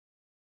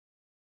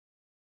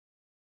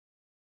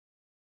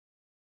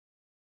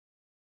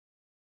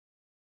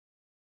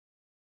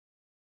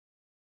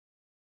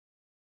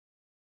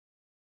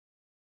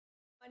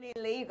Morning,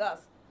 Lagos.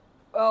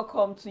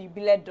 Welcome to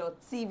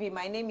Ibile.tv.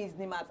 My name is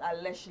Nimat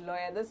Alesh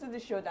Lawyer. This is the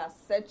show that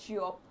sets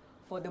you up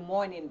for the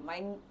morning.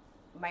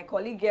 My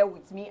colleague here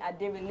with me,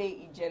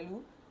 Adewale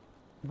Ijelu.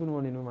 Good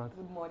morning, Nimat.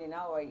 Good morning.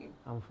 How are you?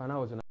 I'm fine. How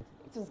was your night?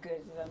 It was good.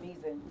 It was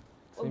amazing. Same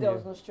Hope there here.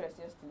 was no stress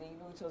yesterday. You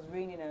know, it was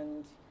raining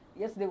and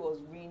yesterday was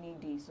rainy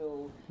day,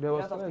 so There a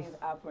was lot of stress. things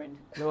happened.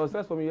 There was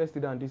stress for me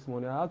yesterday and this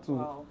morning. I had to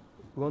Wow.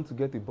 run to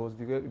get the bus,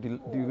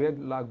 the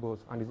red lag bus,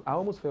 and I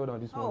almost fell down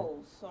this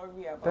morning. Oh,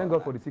 sorry about Thank God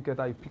that. for the ticket.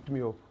 He picked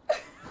me up.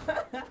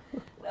 That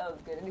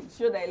was good. And it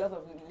showed that a lot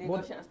of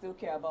Lagosians still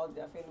care about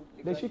their fellow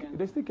Lagosians.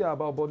 They still care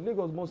about, but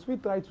Lagos must we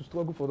try to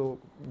struggle for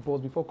the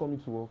bus before coming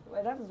to work,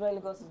 Well, that is why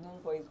Lagos is known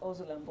for its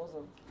hustle and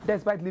bustle.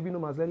 despite leaving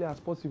home as early as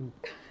possible.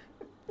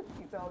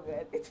 It's all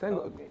good. It's Thank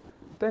all God. good.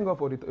 Thank God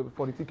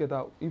for the ticket.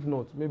 If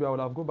not, maybe I would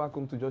have go back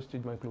home to just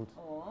change my clothes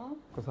Aww.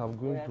 because I'm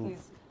going Well, at to.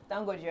 least,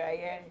 thank God you're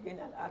here in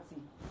an arty.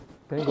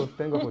 Thank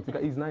God for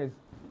ticket. It's nice,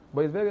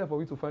 but it's very hard for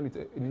you to find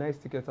a nice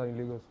ticket in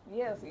Lagos.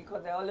 Yes,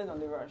 because they're always on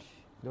the rush.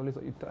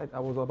 I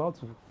was about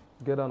to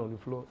get down on the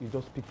floor. He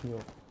just picked me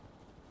up.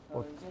 Oh,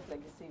 What? it's just like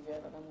a savior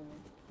at that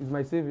moment. He's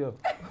my savior.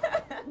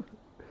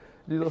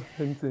 Jesus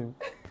sent him.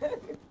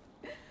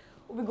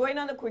 We'll be going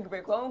on a quick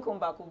break. When we come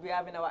back, we'll be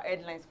having our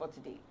headlines for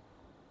today.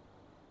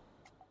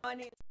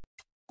 Morning.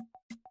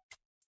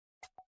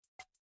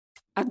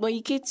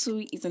 Agboyi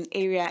Ketu is an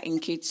area in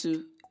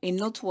Ketu, a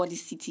noteworthy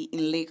city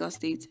in Lagos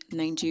State,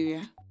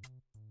 Nigeria.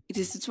 It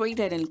is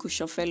situated in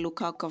Kushofe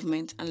local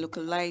government and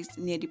localized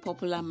near the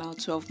popular Mile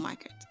 12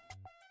 market.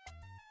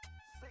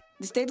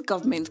 The state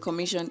government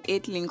commissioned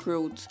 8 link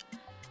roads.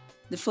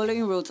 The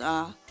following roads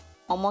are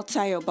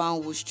Omotayo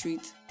Banwo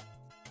Street,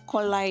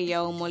 Kola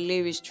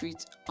Yaomolere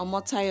Street,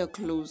 Omotayo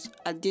Close,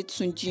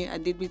 Adetunji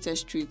Adegbite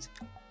Street,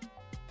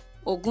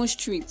 Ogun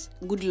Street,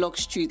 Goodluck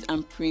Street,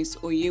 and Prince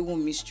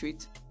Oyewumi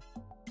Street.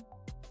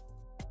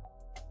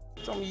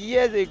 Some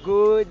years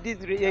ago,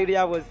 this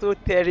area was so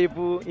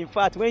terrible. In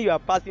fact, when you are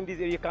passing this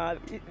area,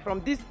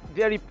 from this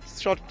very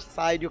short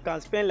side, you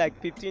can spend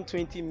like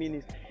 15-20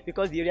 minutes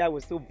because the area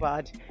was so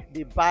bad.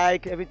 The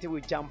bike, everything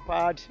was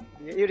jam-packed.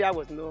 The area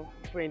was no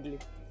friendly.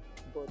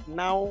 But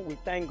now, we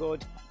thank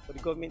God for the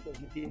government of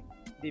the day.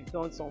 They've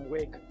done some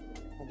work,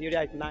 and the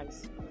area is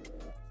nice.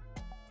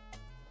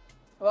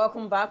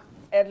 Welcome back.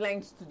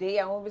 Headlines today,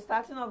 and we'll be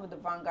starting off with the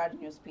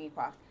Vanguard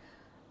newspaper.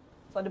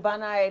 For the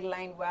banner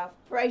headline, we have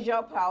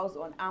pressure piles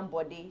on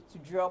Ambode to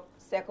drop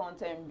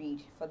second-term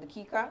bid. For the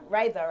kicker,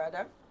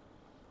 rather,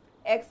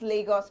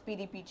 ex-Lagos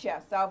PDP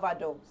chair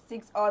Salvador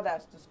seeks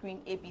orders to screen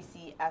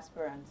APC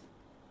aspirant.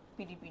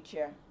 PDP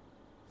chair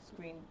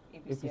screen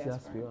APC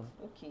aspirant.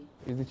 Okay.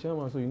 He's the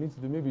chairman, so you need to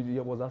do. Maybe he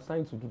was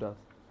assigned to do that.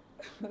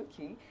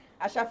 Okay.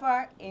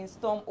 Ashafa in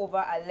storm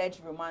over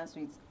alleged romance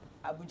with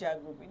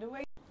Abuja Group. You know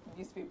where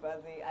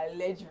newspapers say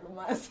alleged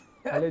romance.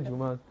 Alleged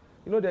romance.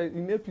 You know,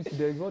 in APC,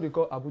 there is what they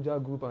call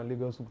Abuja Group and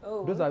Lagos Group.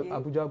 Oh, those okay.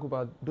 are Abuja Group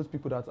are those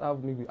people that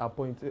have maybe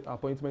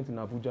appointment in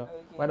Abuja. Okay.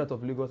 While that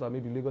of Lagos are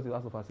maybe Lagos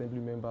House of Assembly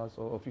members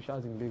or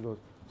officials in Lagos.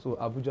 So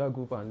Abuja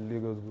Group and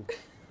Lagos Group.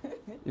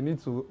 You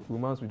need to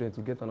romance with them to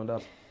get another.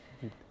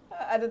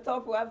 At the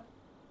top, we have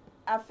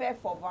affair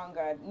for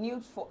Vanguard.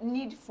 Need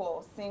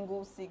for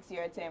single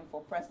 6-year term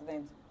for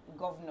president,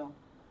 governor.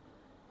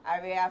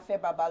 Area Afe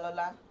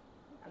Babalola.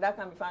 And that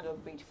can be found on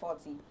page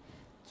 40.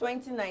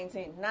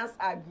 2019, NAS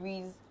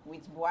agrees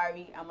with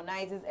Buhari,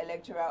 harmonizes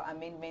electoral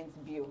amendments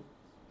bill.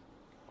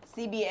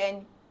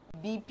 CBN,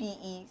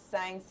 BPE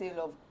signs sale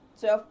of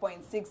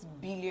 12.6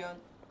 billion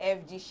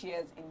FG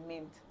shares in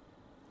Mint.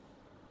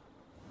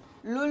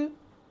 Lul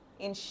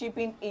in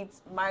shipping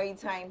its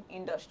maritime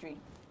industry.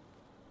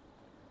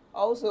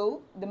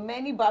 Also, the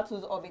many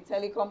battles of a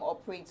telecom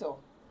operator.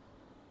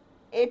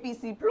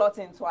 APC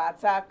plotting to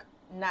attack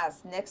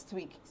NAS next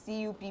week.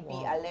 CUPP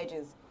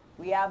alleges.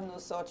 We have no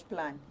such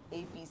plan.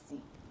 APC.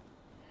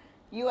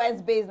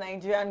 US-based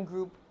Nigerian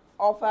group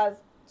offers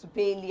to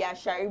pay Leah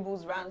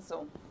Sharibu's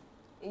ransom.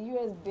 A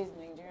US-based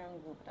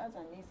Nigerian group. That's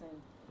amazing.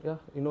 Yeah,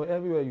 you know,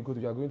 everywhere you go to,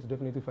 you are going to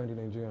definitely find a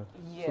Nigerian.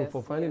 Yes. So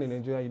for finding yes. a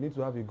Nigerian, you need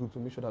to have a group to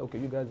make sure that, okay,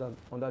 you guys are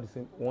under the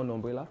same one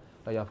umbrella,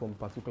 that you are from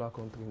a particular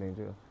country,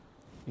 Nigeria.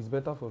 It's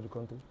better for the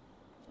country.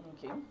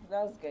 Okay,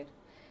 that's good.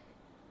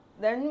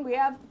 Then we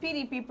have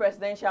PDP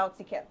presidential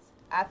tickets.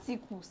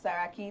 Atiku,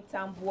 Saraki,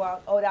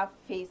 Tambuwal, other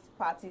face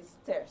parties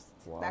thirst.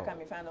 Wow. That can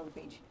be found on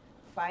page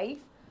 5.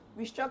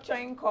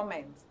 Restructuring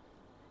comment.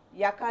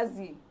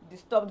 Yakazi,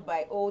 disturbed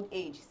by old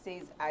age,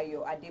 says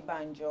Ayo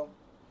Adebanjo.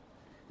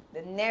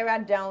 The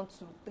Naira down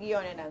to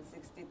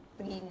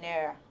 363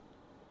 Naira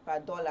per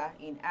dollar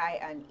in I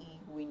and E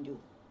window.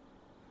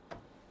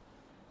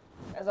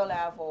 That's all I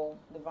have for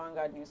the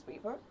Vanguard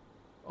newspaper.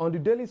 On the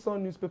Daily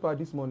Sun newspaper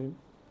this morning,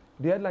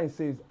 the headline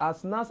says,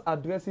 as NAS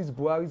addresses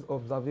Buhari's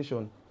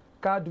observation,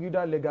 card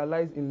reader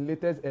legalized in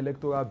latest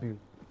electoral bill.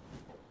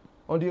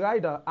 On the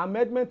rider,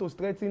 amendment to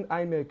strengthen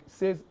INEC,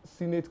 says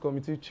Senate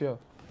Committee Chair.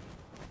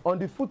 On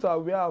the footer,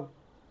 we have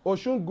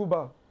Oshun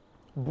Guba,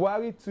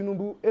 Buhari,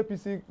 Tinubu,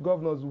 APC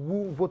governors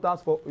woo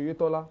voters for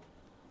Oyetola.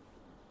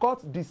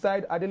 Court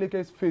decide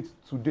Adeleke's fate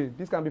today.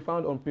 This can be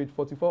found on page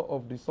 44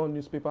 of the Sun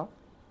newspaper.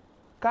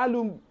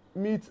 Kalu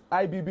meets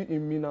IBB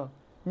in Mina,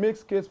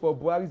 makes case for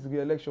Buhari's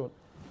re-election.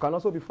 Can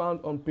also be found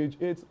on page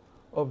 8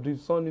 of the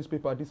Sun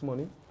newspaper this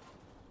morning.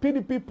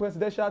 PDP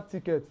presidential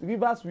ticket.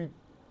 Rivers will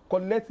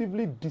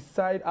collectively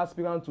decide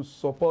aspirants to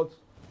support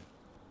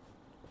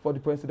for the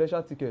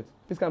presidential ticket.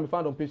 This can be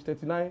found on page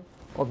 39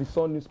 of the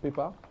Sun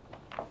newspaper.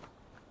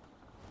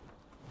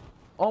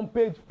 On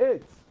page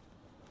 8,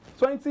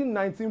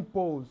 2019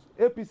 polls,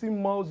 APC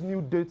mulls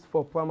new dates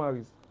for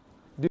primaries.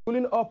 The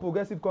ruling All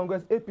Progressive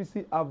Congress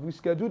APC have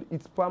rescheduled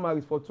its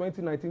primaries for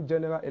 2019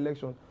 general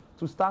election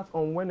to start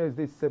on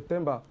Wednesday,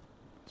 September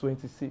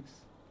 26.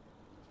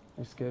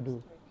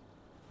 Rescheduled.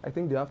 I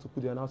think they have to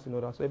put the announcement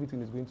in order, so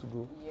everything is going to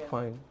go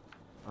fine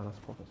and as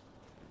promised.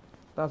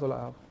 That's all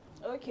I have.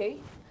 Okay.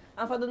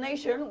 And for the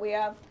nation, we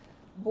have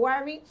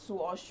Buhari to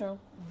Osun,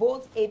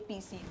 both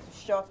APC to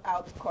shut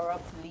out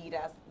corrupt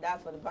leaders.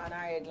 That's for the banner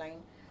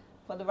headline.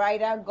 For the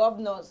rider,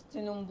 governors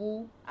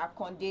Tinubu,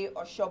 Akonde,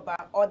 Oshoba,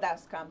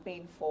 others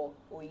campaign for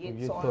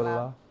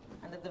Oyetola.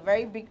 And there's a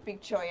very big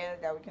picture here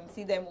that we can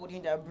see them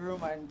holding their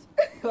broom and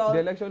the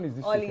election is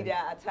this all in weekend.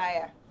 their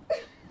attire.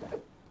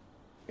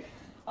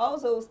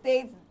 Also,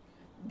 state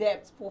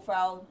debt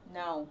profile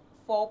now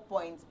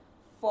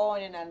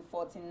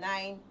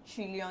 4.449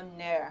 trillion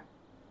naira,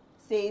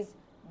 says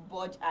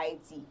Budge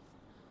IT.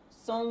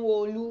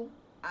 Sanwo-Olu,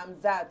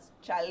 Amzat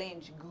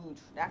challenge good.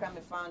 That can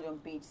be found on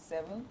page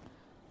 7.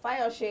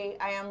 Fayose,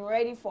 I am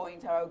ready for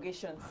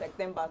interrogation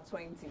September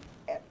 20th.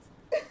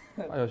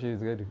 Fayose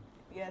is ready.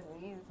 Yes,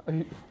 he is.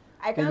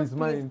 I can't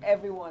please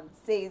everyone,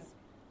 says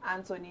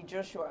Anthony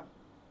Joshua.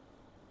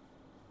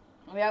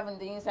 We have in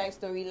the inside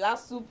story,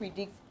 Lasso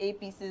predicts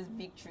APC's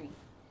victory.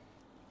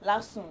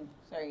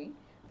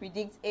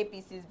 Predicts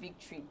APC's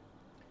victory.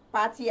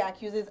 Party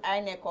accuses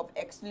INEC of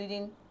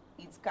excluding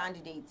its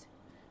candidate.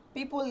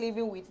 People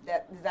living with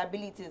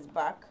disabilities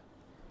back.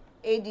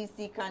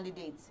 ADC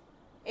candidates.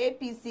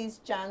 APC's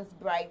Chance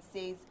Bright,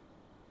 says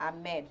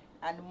Ahmed.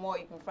 And more,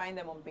 you can find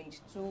them on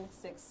page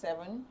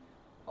 267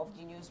 of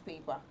the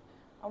newspaper.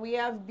 And we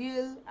have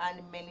Bill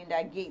and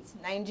Melinda Gates.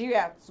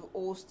 Nigeria to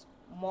host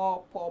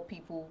more poor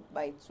people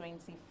by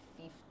 2050.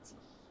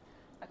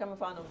 That can be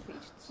found on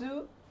page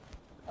 2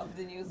 of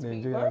the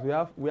newspaper.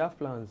 Nigeria, we have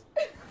plans.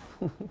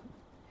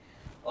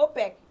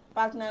 OPEC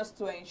partners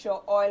to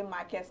ensure oil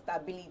market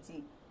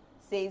stability,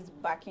 says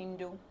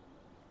Bakindo.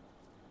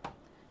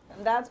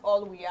 And that's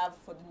all we have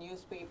for the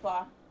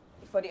newspaper.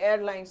 For the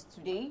headlines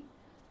today,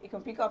 you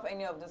can pick up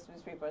any of those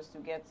newspapers to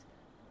get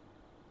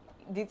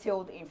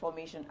detailed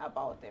information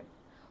about them.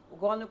 We'll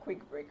go on a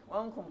quick break.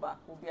 When we come back,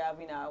 we'll be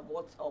having our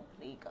What's Up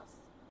Lagos.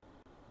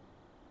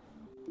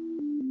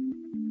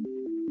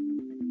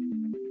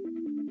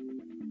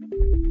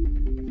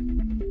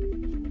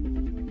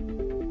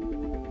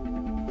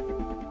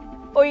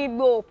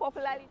 Oyigbo,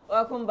 popularly.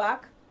 Welcome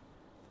back.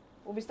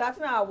 We'll be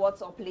starting our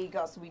What's Up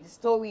Lagos with the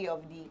story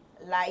of the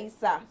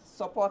LAISA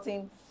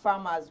supporting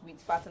farmers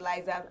with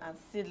fertilizers and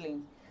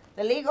seedlings.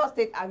 The Lagos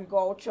State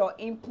Agriculture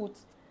Input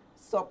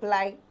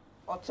Supply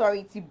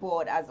Authority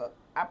Board has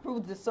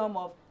approved the sum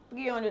of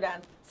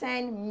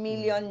 310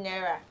 million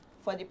naira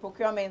for the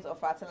procurement of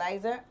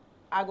fertilizer,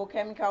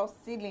 agrochemical,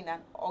 seedling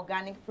and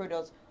organic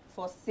products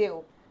for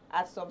sale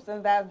at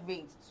subsidized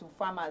rates to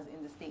farmers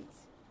in the state.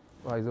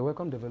 Well, it's a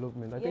welcome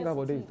development. I think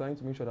Abode is trying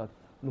to make sure that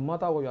no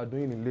matter what you are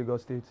doing in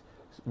Lagos State,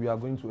 we are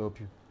going to help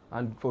you.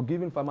 And for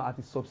giving farmer at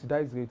a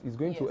subsidized rate is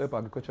going to help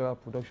agricultural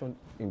production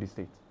in the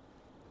state.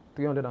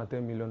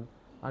 310 million.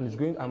 And it's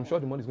going, I'm sure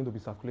the money is going to be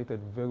circulated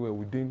very well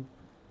within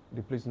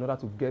the place in order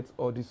to get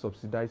all these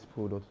subsidized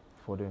products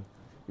for them.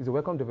 It's a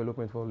welcome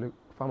development for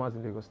farmers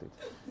in Lagos State.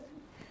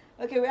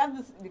 Okay, we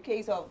have the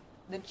case of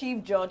the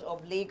Chief Judge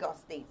of Lagos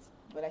State.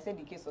 But I said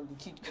the case of the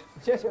Chief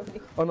Judge of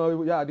Lagos.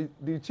 Honorable,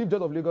 the Chief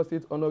Judge of Lagos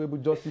State, Honorable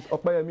Justice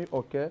Opeyemi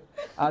Oke,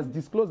 has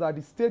disclosed that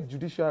the state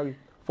judiciary,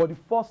 for the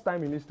first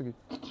time in history,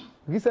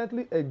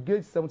 recently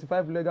engaged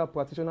 75 legal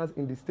practitioners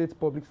in the state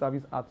public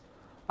service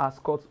as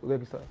court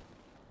registrars.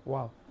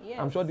 Wow. Yes.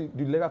 I'm sure the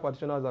legal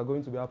practitioners are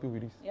going to be happy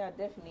with this. Yeah,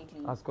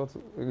 definitely. As court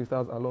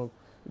registrars along.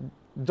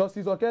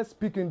 Justice Oke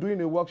speaking during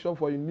a workshop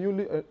for a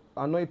newly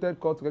anointed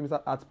court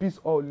registrar at Peace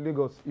Hall,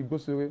 Lagos,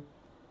 Igbosere,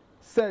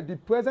 said the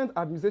present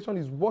administration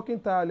is working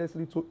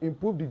tirelessly to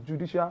improve the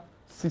judicial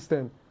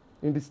system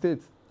in the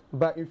state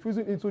by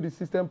infusing into the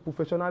system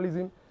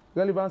professionalism,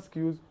 relevant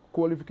skills,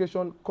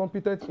 qualification,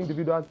 competent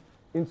individuals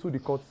into the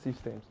court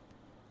systems.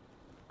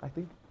 I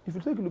think if you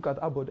take a look at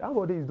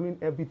Abode is doing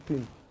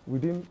everything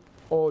within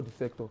all the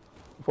sector.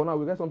 For now,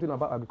 we read something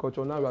about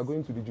agriculture. Now we are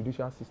going to the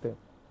judicial system.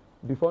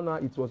 Before now,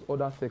 it was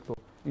other sector.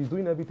 He's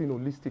doing everything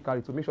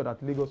holistically to make sure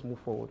that Lagos move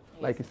forward.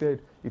 Yes. Like he said,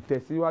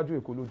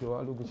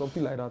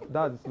 something like that.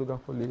 That's the slogan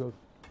for Lagos.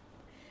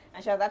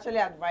 And she has actually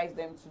advised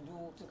them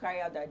to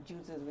carry out their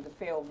duties with the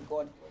fear of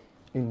God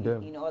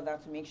in order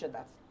to make sure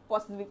that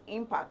positive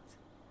impact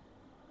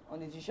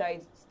on the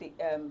judicial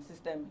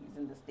system is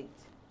in the state.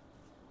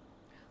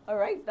 All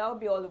right, that will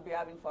be all we'll be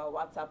having for our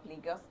WhatsApp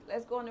Lagos.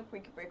 Let's go on a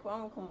quick break.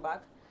 When we come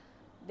back,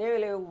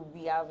 Derele will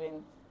be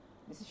having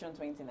Decision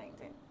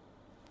 2019.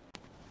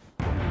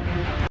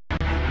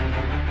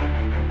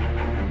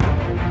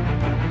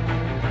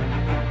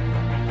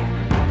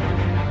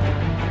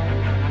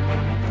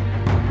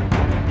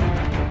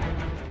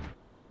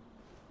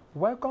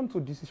 Welcome to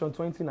Decision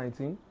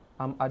 2019.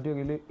 I'm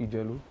Aderele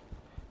Ijelu.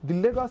 The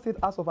Lagos State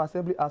House of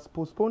Assembly has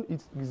postponed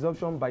its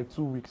resumption by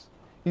 2 weeks.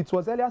 It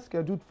was earlier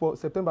scheduled for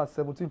September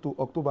 17 to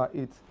October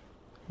 8.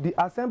 The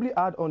Assembly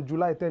had on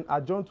July 10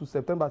 adjourned to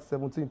September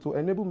 17 to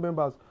enable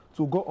members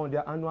to go on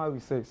their annual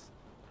recess.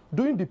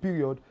 During the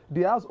period,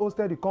 the House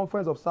hosted the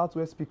Conference of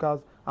Southwest Speakers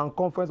and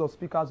Conference of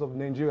Speakers of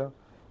Nigeria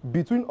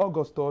between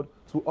August 3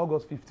 to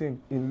August 15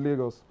 in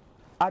Lagos.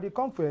 At the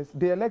conference,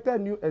 they elected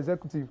new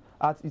executive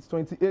at its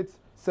 28th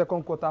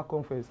second quarter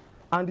conference,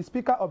 and the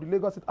Speaker of the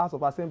Lagos State House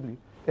of Assembly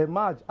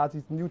emerged as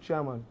its new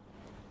chairman.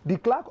 The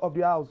clerk of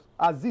the House,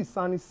 Aziz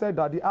Sani, said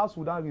that the House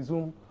would now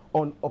resume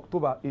on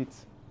October 8.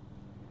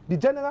 The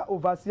General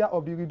Overseer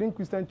of the Redeemed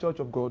Christian Church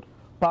of God,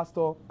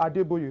 Pastor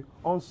Adeboye,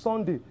 on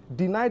Sunday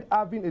denied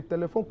having a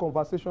telephone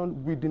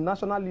conversation with the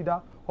national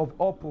leader of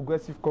All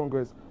Progressive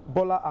Congress,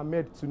 Bola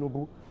Ahmed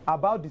Tinubu,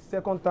 about the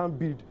second-term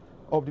bid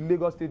of the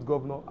Lagos State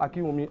Governor,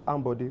 Akinwumi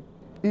Ambode.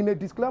 In a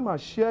disclaimer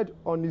shared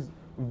on his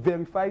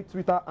verified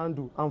Twitter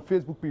handle and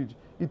Facebook page,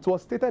 it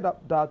was stated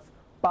that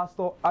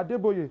Pastor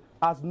Adeboye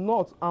has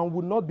not and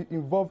would not be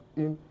involved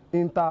in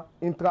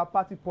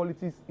intra-party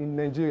politics in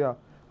Nigeria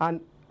and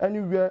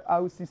anywhere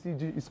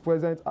RCCG is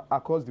present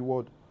across the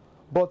world.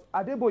 But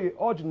Adeboye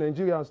urged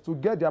Nigerians to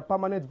get their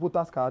permanent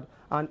voters card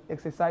and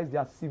exercise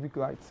their civic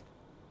rights.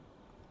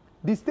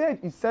 The stage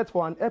is set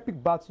for an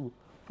epic battle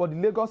for the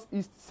Lagos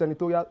East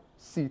senatorial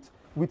seat,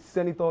 with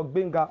Senator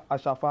Gbenga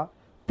Ashafa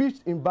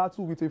pitched in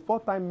battle with a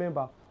four-time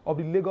member of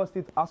the Lagos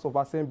State House of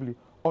Assembly,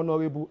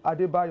 Honorable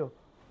Adebayo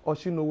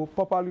Oshinowo,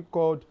 popularly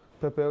called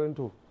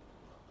Peperento.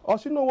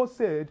 Oshinowo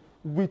said,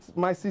 "With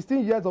my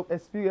 16 years of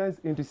experience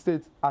in the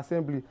State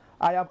Assembly,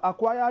 I have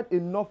acquired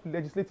enough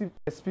legislative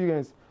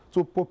experience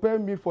to prepare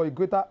me for a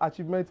greater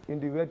achievement in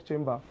the Red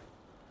Chamber.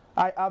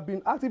 I have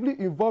been actively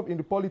involved in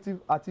the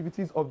political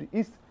activities of the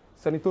East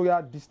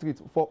Senatorial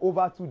District for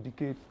over 2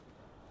 decades.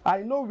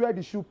 I know where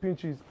the shoe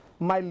pinches.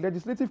 My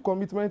legislative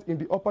commitment in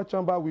the upper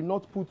chamber will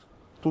not put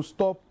to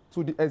stop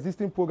to the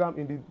existing program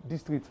in the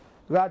district.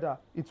 Rather,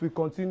 it will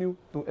continue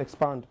to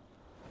expand."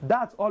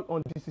 That's all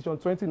on Decision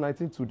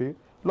 2019 today.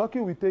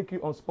 Lucky will take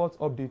you on sports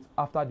updates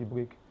after the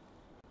break.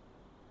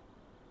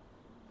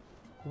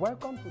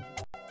 Welcome to...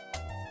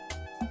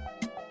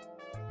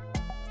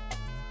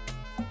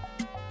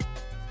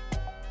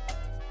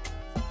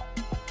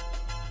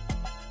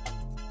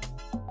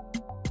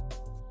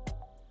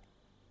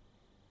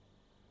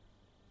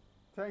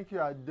 Thank you,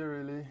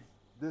 Aderele.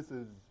 This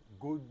is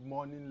Good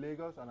Morning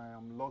Lagos, and I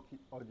am Lucky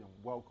Odion.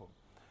 Welcome.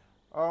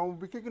 We'll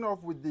be kicking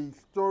off with the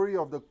story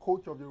of the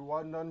coach of the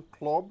Rwandan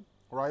club,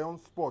 Rayon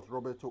Sport,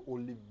 Roberto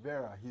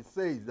Oliveira. He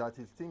says that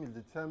his team is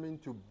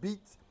determined to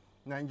beat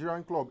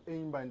Nigerian club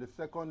Enyimba in the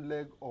second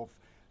leg of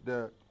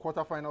the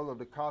quarterfinals of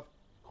the CAF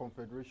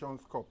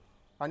Confederations Cup.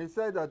 And he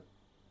said that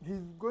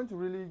he's going to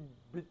really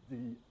beat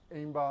the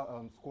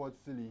Enyimba squad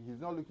silly. He's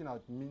not looking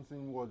at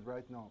mincing words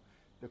right now.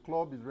 The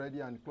club is ready,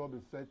 and the club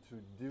is set to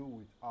deal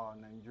with our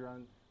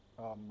Nigerian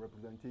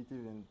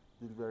representative in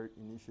this very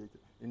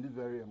initiative, in this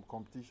very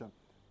competition.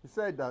 He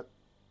said that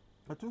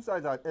the two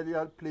sides had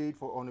earlier played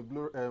on a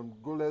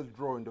goalless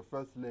draw in the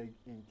first leg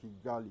in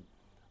Kigali.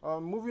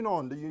 Moving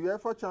on, the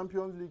UEFA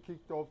Champions League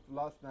kicked off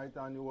last night,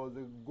 and it was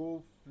a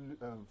goal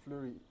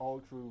flurry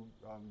all through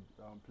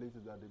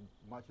places that the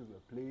matches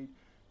were played.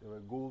 There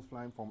were goals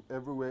flying from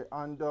everywhere,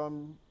 and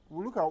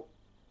we'll look at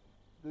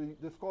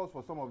the scores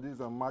for some of these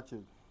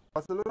matches.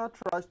 Barcelona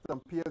trashed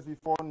PSV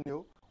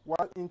 4-0,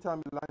 while Inter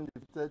Milan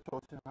defeated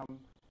Tottenham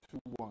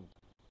 2-1.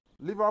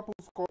 Liverpool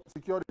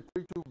secured a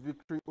 3-2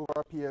 victory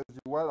over PSG,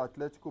 while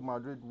Atletico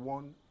Madrid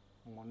won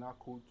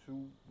Monaco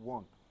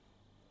 2-1.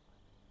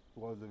 It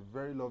was a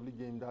very lovely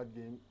game, that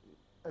game.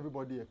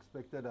 Everybody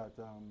expected that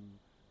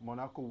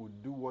Monaco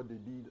would do what they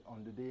did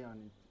on the day,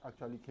 and it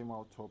actually came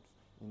out tops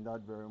in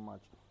that very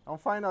match. And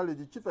finally,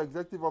 the Chief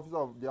Executive Officer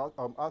of the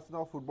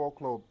Arsenal Football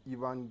Club,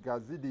 Ivan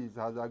Gazidis,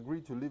 has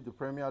agreed to leave the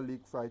Premier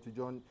League side to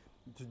join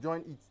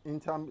its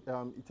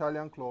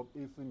Italian club,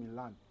 AC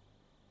Milan.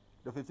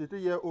 The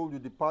 53-year-old will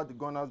depart the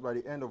Gunners by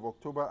the end of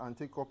October and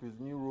take up his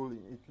new role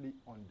in Italy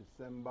on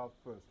December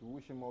 1st. We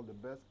wish him all the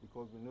best,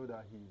 because we know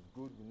that he is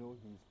good, we know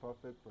he is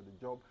perfect for the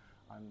job,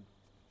 and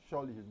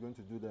surely he's going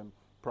to do them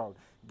proud.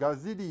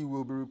 Gazidi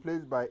will be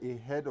replaced by the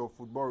head of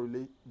football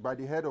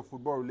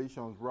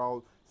relations,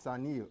 Raul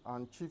Sanil,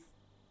 and Chief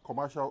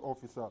Commercial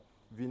Officer,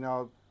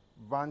 Vinal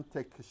Van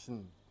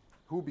Tekschen,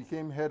 who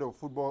became head of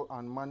football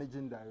and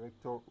managing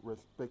director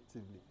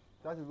respectively.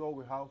 That is all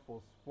we have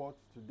for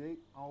sports today.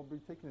 I'll be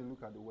taking a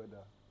look at the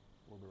weather.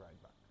 We'll be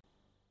right back.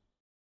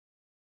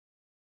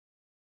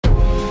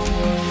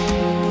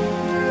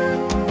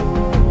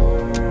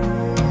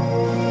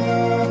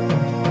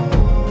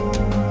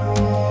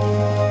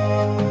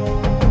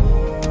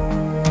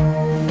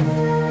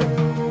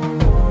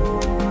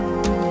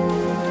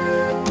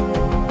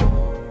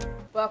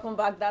 Welcome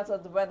back. That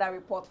was the weather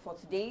report for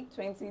today.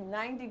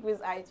 29 degrees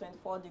high,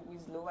 24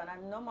 degrees low, and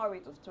a normal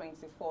rate of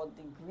 24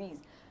 degrees.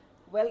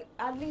 Well,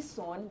 hardly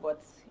sun,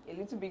 but a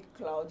little bit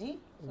cloudy.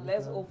 So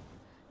let's hope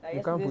That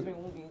You can't yesterday's put-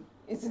 rain won't be.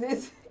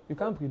 It's You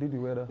can't predict the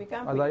weather. We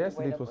can't As I predict the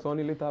yesterday, it weather, was but-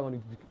 sunny. Later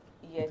on,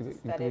 Yes, It- it it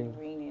started rained.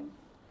 raining.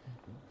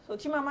 So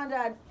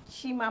Chimamanda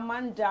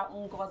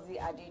Ngozi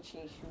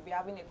Adichie should be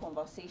having a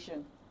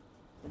conversation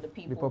with the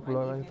people.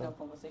 popular and evening writer. of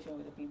conversation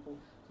with the people.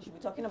 So she'll be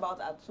talking about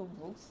her 2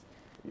 books.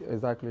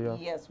 exactly, yeah.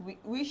 Yes,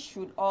 we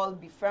should all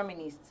be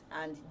feminists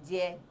and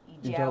dear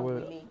Ija Ijawele.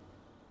 Wele.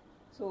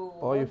 So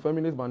Or a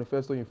feminist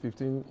manifesto in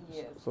 15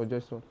 Yes.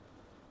 suggestions.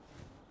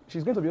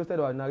 She's going to be hosted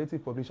by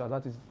Narrative Publishers.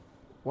 That is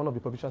one of the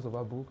publishers of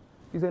her book.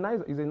 It's a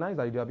nice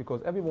idea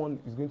because everyone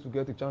is going to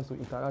get a chance to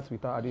interact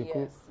with her at the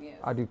yes.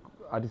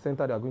 at the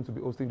center. They are going to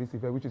be hosting this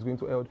event, which is going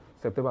to held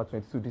September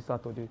 22 this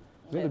Saturday.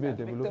 It's going to be a Yes,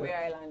 at development.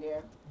 Victoria Island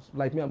here.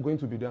 Like me, I'm going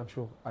to be there. I'm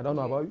sure. I don't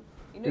know Okay. about you.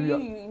 You know, If you, are-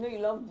 you know you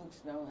love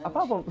books now. and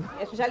Apart from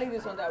especially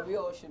this one that we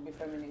all should be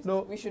feminists.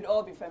 No. We should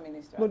all be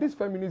feminists. no, rather. this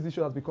feminist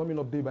issue has been coming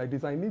up day by day.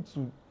 So I need to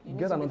You need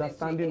get to an be there to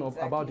understanding of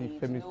about the exactly,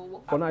 feminist. to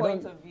know For now, our I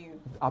point don't- of view.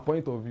 Her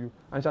point of view,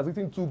 and she has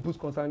written 2 books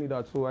concerning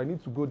that. So I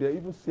need to go there,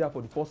 even see her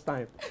for the first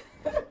time.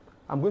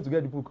 I'm going to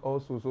get the book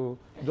also, so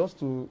just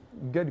to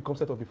get the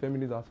concept of the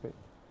feminist aspect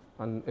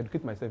and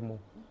educate myself more.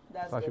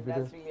 That's So I good. should be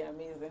That's there. really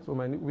amazing. So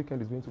my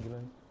weekend is going to be nice.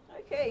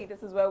 Okay,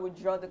 this is where we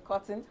draw the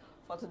curtain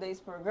for today's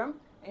program.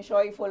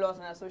 Ensure you follow us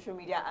on our social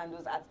media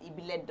handles at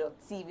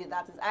ibile.tv.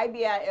 That is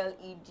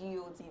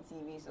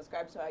IBILEGOT.TV.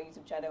 Subscribe to our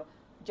YouTube channel.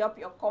 Drop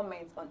your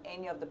comments on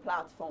any of the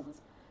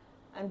platforms.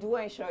 And do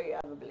ensure you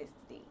have a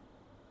blessed day.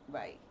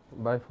 Bye.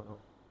 Bye for now.